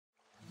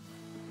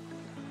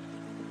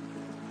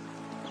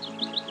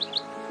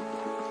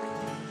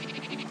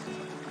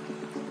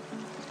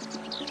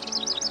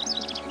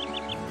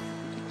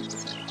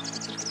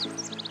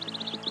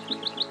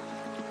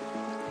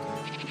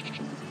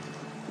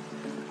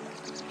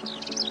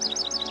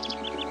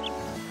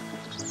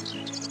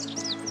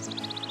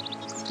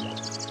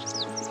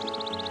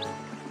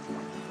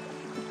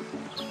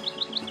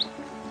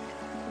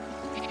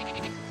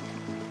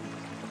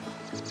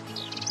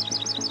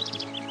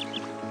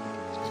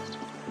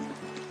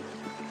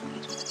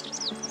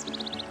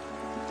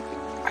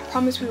I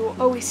promise we will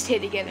always stay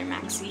together,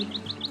 Maxie.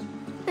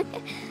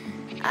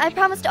 I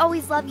promise to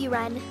always love you,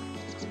 Ren.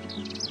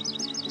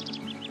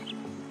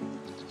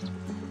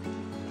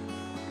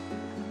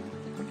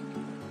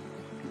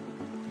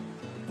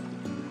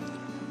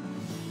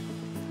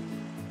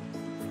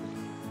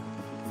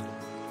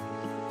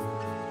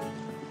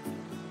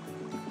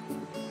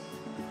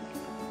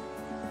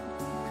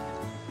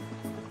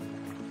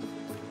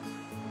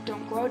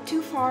 Don't go out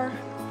too far.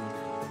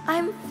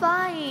 I'm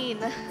fine.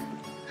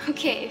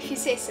 Okay, if you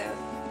say so.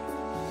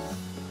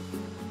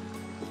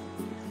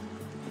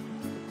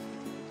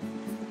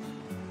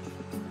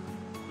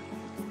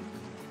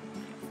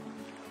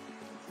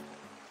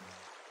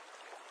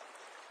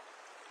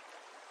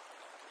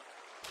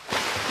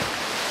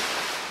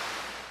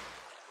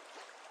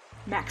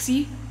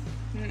 Maxie?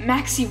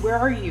 Maxie, where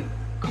are you?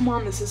 Come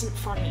on, this isn't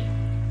funny.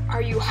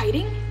 Are you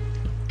hiding?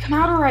 Come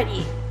out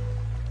already.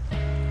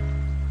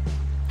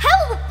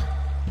 Help!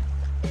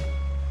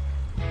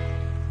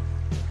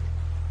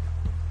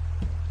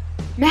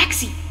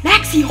 Maxie!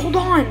 Maxie, hold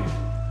on!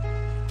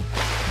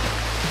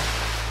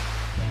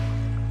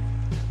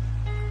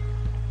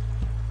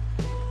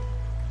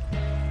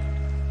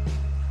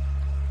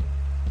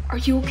 Are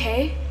you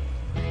okay?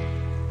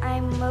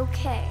 I'm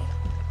okay.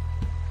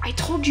 I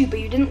told you, but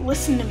you didn't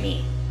listen to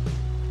me.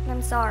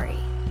 I'm sorry.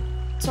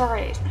 It's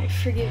alright, I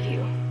forgive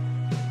you.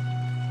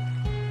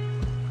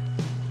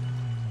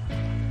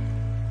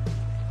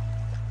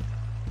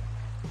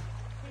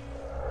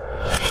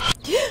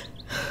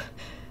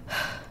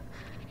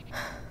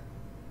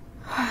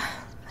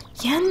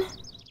 Again?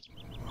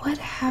 What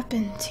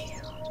happened to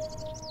you?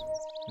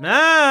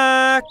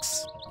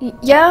 Max!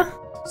 Yeah?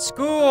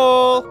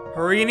 School!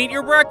 Hurry and eat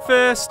your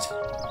breakfast!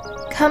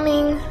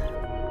 Coming.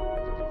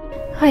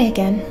 Hi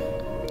again.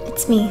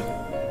 It's me,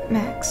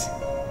 Max.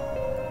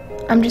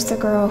 I'm just a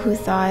girl who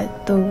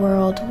thought the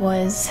world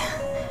was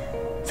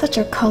such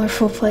a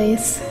colorful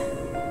place.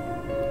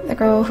 The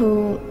girl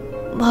who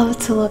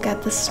loved to look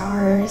at the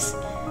stars,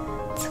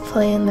 to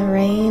play in the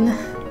rain,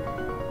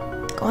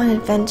 go on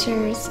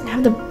adventures, and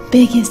have the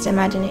biggest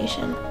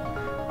imagination.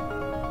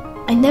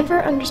 I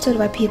never understood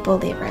why people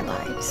live their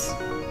lives.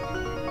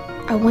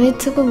 I wanted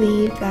to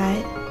believe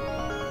that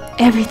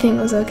everything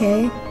was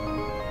okay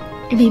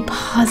and be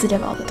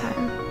positive all the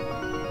time.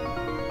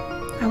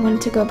 I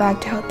wanted to go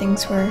back to how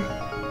things were,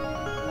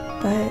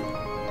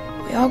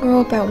 but we all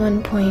grow up at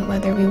one point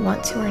whether we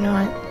want to or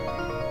not,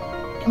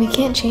 and we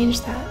can't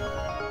change that.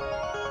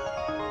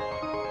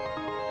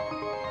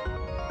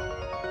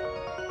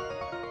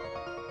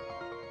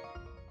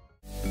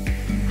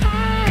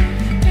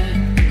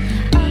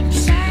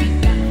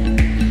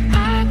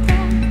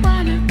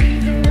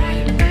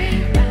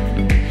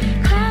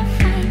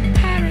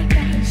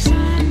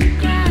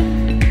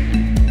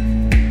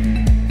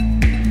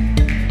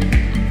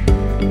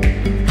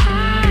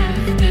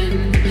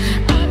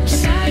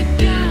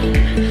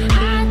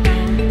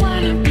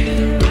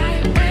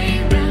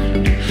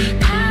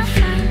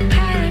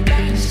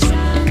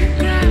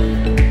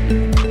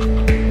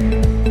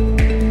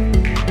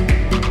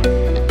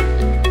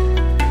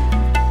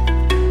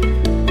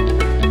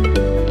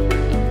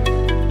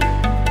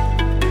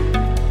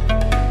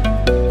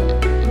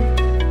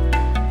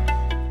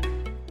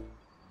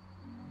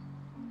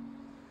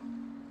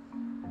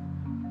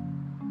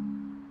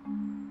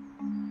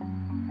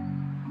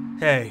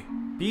 Hey,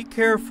 be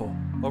careful,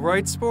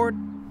 alright, sport?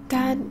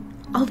 Dad,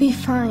 I'll be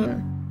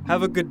fine.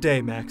 Have a good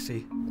day,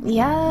 Maxie.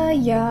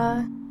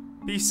 Yeah.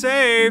 Be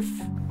safe!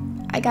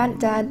 I got it,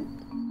 Dad.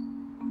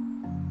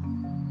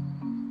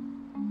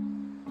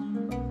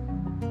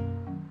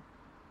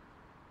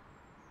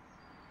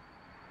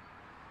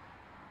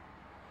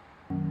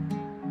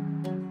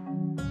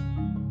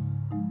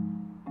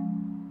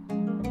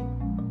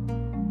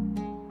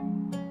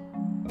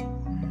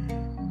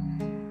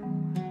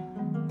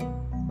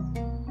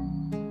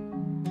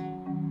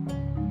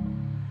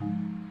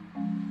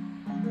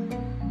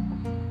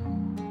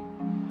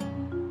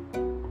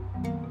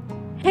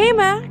 Hey,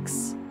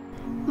 Max!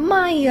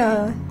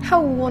 Maya,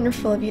 how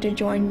wonderful of you to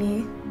join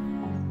me.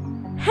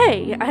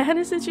 Hey, I had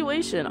a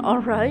situation,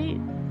 alright?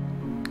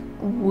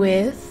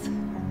 With?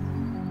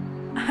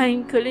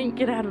 I couldn't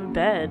get out of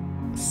bed.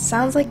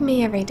 Sounds like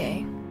me every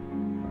day.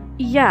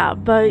 Yeah,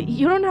 but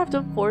you don't have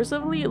to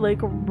forcibly,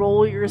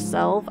 roll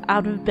yourself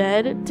out of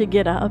bed to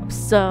get up,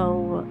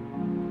 so...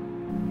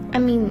 I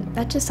mean,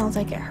 that just sounds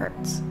like it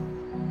hurts.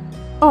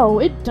 Oh,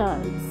 it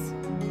does.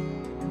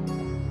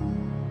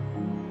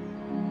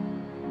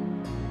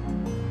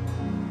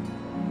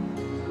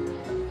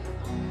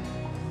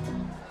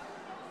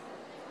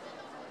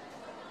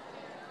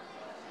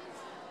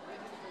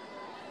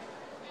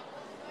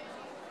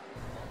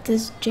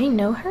 Does Jane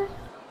know her?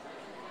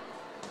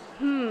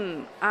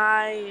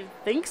 I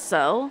think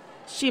so.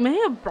 She may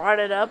have brought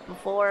it up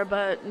before,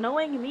 but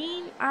knowing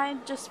me, I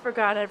just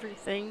forgot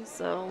everything,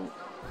 so...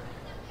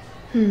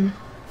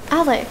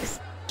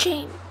 Alex.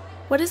 Jane,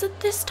 what is it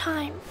this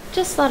time?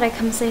 Just thought I'd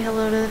come say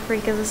hello to the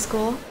freak of the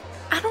school.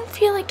 I don't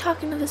feel like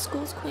talking to the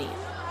school's queen.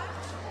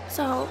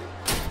 So,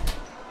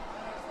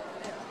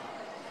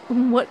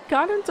 What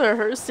got into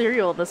her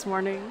cereal this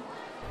morning?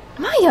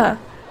 Maya!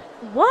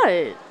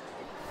 What?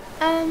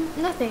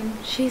 Nothing.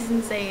 She's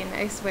insane,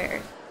 I swear.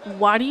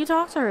 Why do you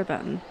talk to her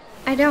then?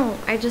 I don't.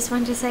 I just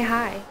wanted to say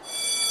hi.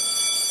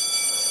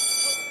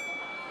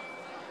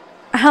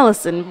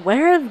 Allison,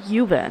 where have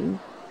you been?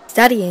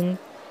 Studying.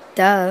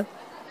 Duh.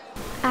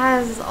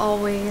 As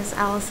always,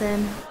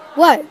 Allison.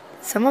 What?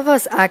 Some of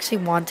us actually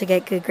want to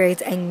get good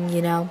grades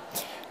and,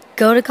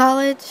 go to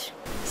college?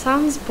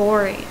 Sounds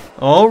boring.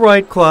 All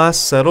right, class,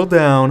 settle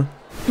down.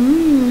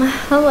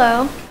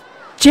 Hello.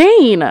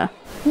 Jane!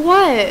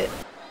 What?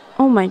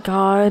 Oh my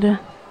god.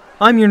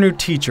 I'm your new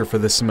teacher for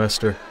this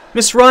semester.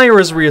 Miss Ryer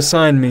has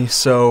reassigned me,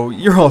 so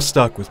you're all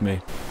stuck with me.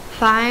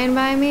 Fine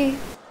by me.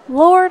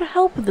 Lord,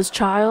 help this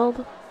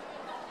child.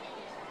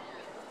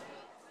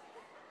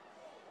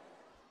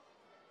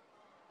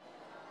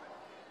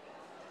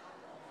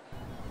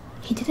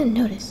 He didn't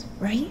notice,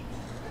 right?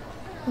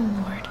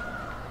 Oh, Lord.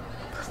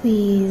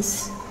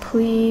 Please,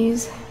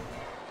 please.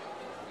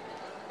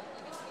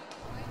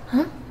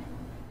 Huh?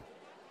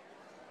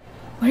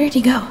 Where did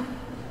he go?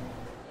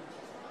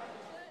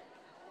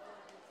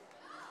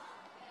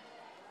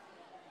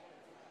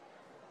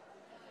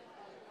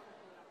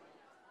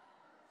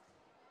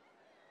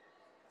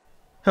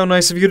 How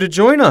nice of you to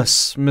join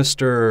us,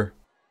 Mr.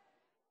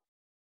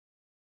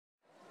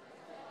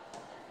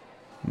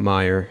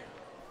 Meyer.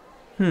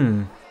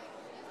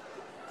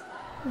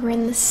 We're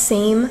in the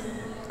same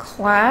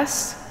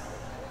class?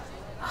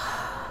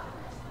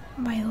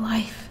 My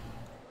life.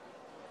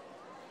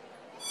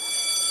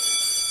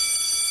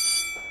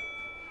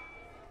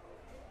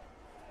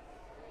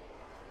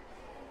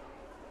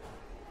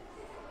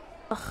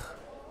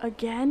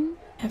 Again?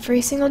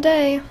 Every single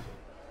day.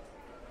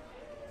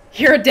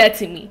 You're dead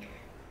to me.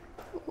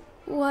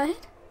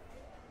 what?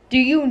 Do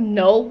you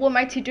know what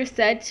my teacher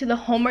said to the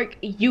homework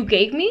you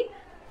gave me?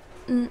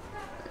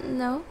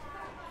 No.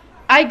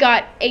 I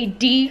got a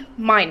D-.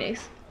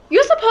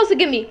 You're supposed to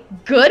give me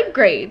good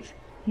grades,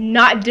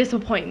 not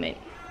disappointment.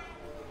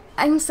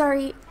 I'm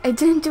sorry. I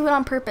didn't do it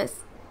on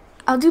purpose.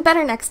 I'll do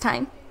better next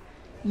time.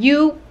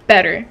 You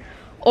better,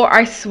 or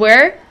I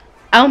swear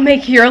I'll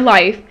make your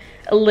life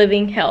a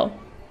living hell.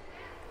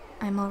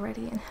 I'm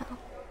already in hell.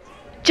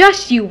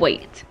 Just you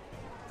wait.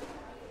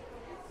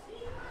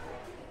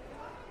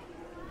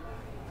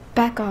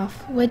 Back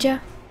off, would ya?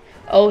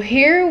 Oh,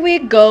 here we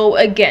go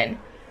again.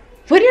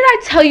 What did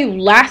I tell you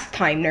last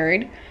time,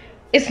 nerd?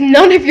 It's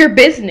none of your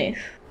business.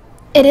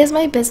 It is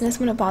my business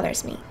when it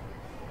bothers me.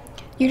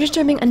 You're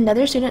disturbing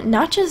another student,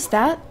 not just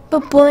that,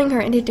 but bullying her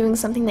into doing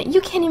something that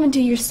you can't even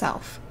do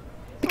yourself.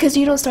 Because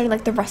you don't study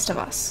like the rest of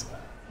us.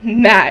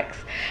 Max,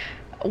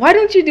 why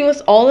don't you do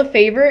us all a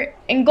favor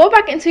and go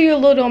back into your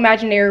little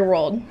imaginary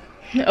world?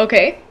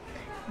 Okay?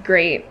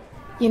 Great.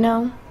 You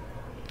know,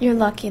 you're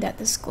lucky that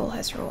this school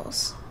has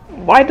rules.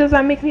 Why does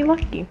that make me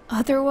lucky?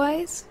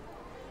 Otherwise,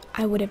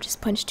 I would have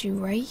just punched you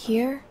right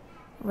here,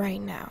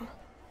 right now.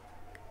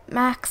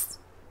 Max,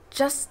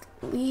 just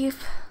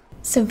leave.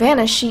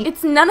 Savannah,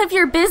 It's none of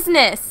your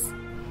business.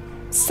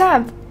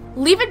 Sav,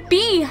 Leave it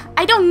be.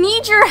 I don't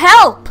need your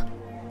help.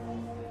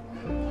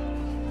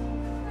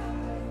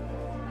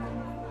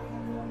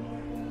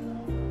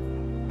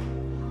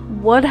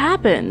 What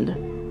happened?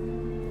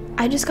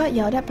 I just got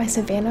yelled at by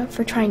Savannah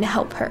for trying to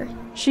help her.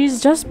 She's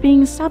just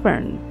being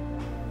stubborn.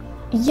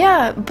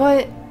 Yeah,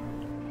 but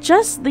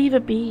Just leave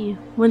it be.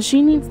 When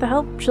she needs the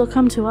help, she'll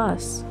come to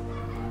us.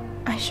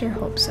 I sure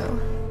hope so.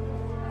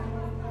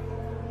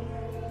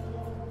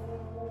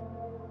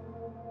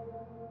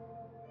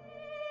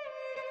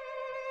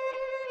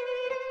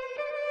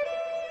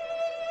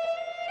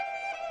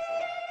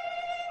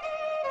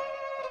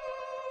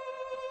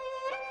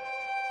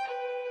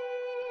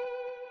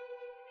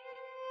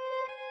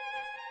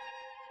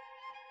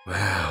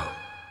 Wow.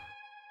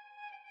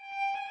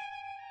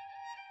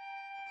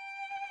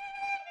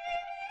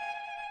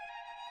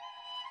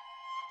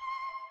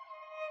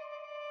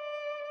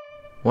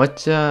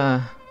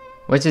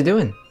 What you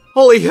doing?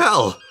 Holy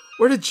hell!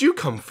 Where did you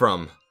come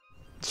from?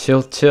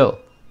 Chill.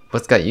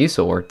 What's got you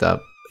so worked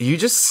up? You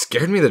just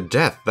scared me to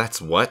death,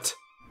 that's what.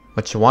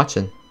 What you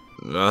watching?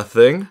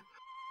 Nothing.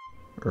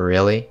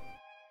 Really?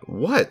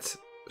 What?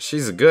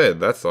 She's good,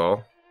 that's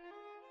all.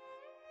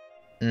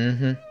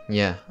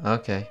 Yeah,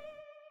 okay.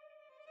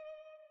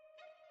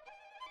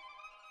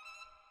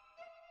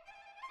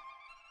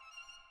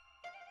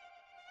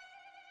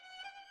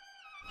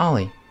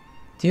 Ollie,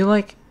 do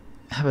you,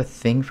 have a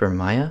thing for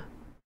Maya?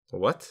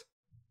 What?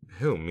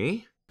 Who,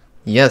 me?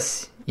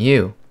 Yes,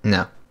 you.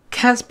 No.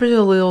 Casper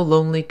the little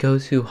lonely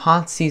ghost who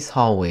haunts these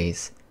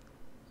hallways.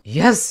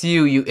 Yes,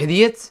 you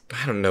idiot!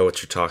 I don't know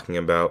what you're talking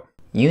about.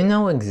 You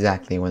know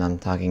exactly what I'm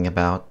talking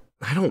about.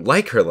 I don't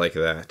like her like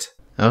that.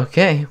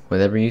 Okay,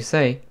 whatever you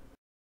say.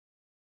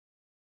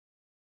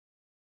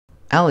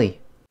 Ellie.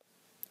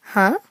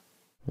 Huh?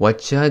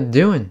 What ya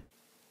doing?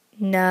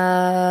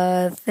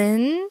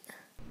 Nothing.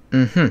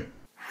 Mm-hmm.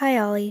 Hi,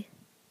 Ollie.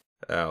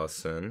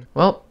 Allison.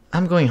 Well,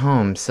 I'm going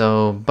home,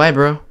 so bye,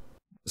 bro.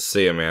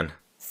 See ya, man.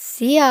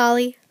 See ya,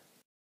 Ollie.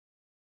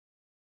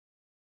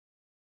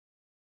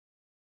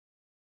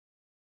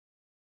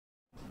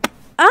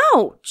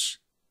 Ouch!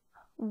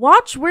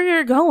 Watch where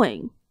you're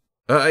going,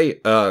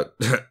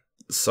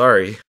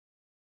 Sorry.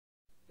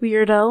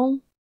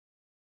 weirdo.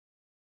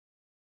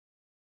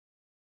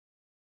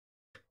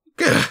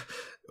 Gah,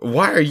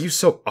 why are you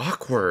so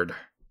awkward?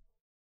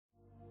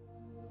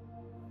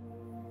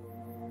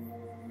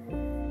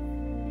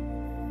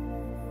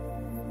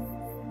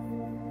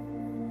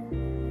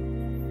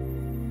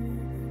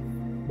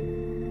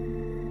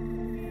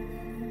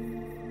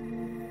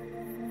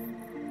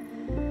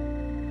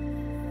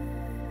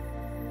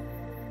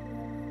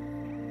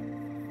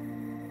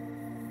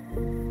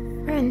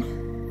 Ren.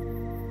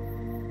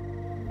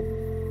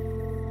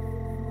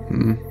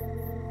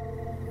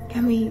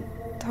 Can we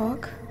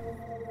talk?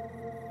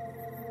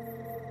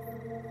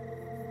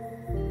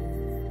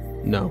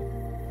 No.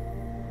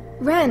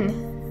 Ren!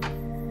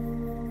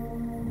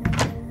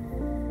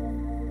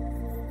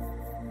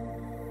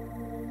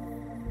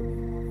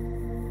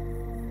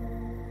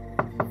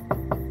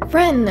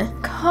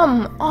 Ren,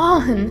 come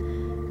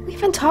on! We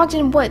haven't talked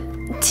in, what,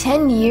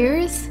 10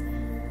 years?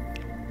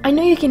 I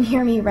know you can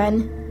hear me,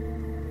 Ren.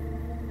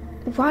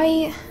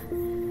 Why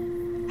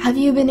have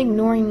you been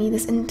ignoring me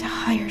this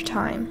entire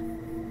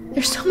time?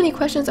 There's so many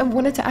questions I've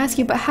wanted to ask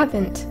you but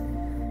haven't.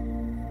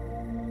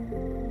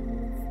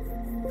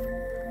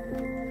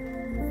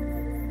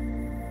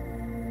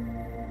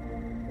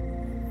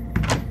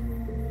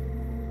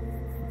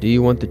 Do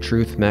you want the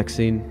truth,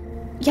 Maxine?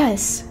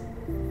 Yes.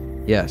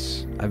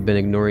 Yes, I've been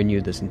ignoring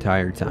you this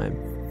entire time.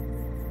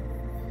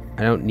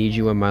 I don't need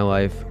you in my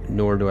life,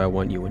 nor do I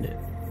want you in it.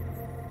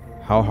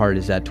 How hard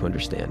is that to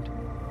understand?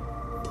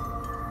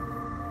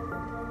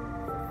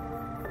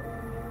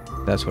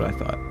 That's what I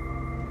thought.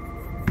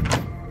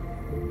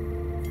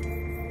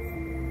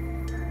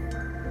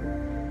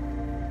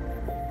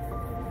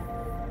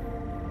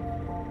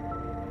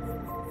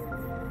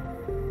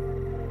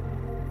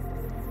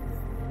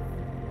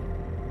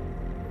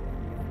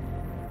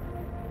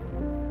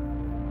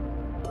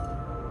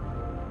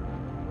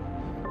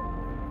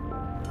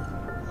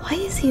 Why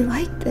is he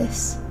like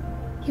this?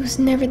 He was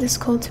never this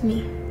cold to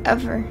me,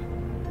 ever.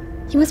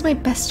 He was my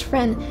best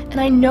friend, and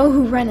I know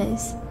who Ren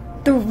is.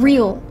 The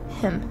real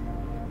him.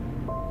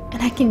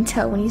 And I can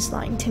tell when he's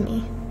lying to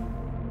me.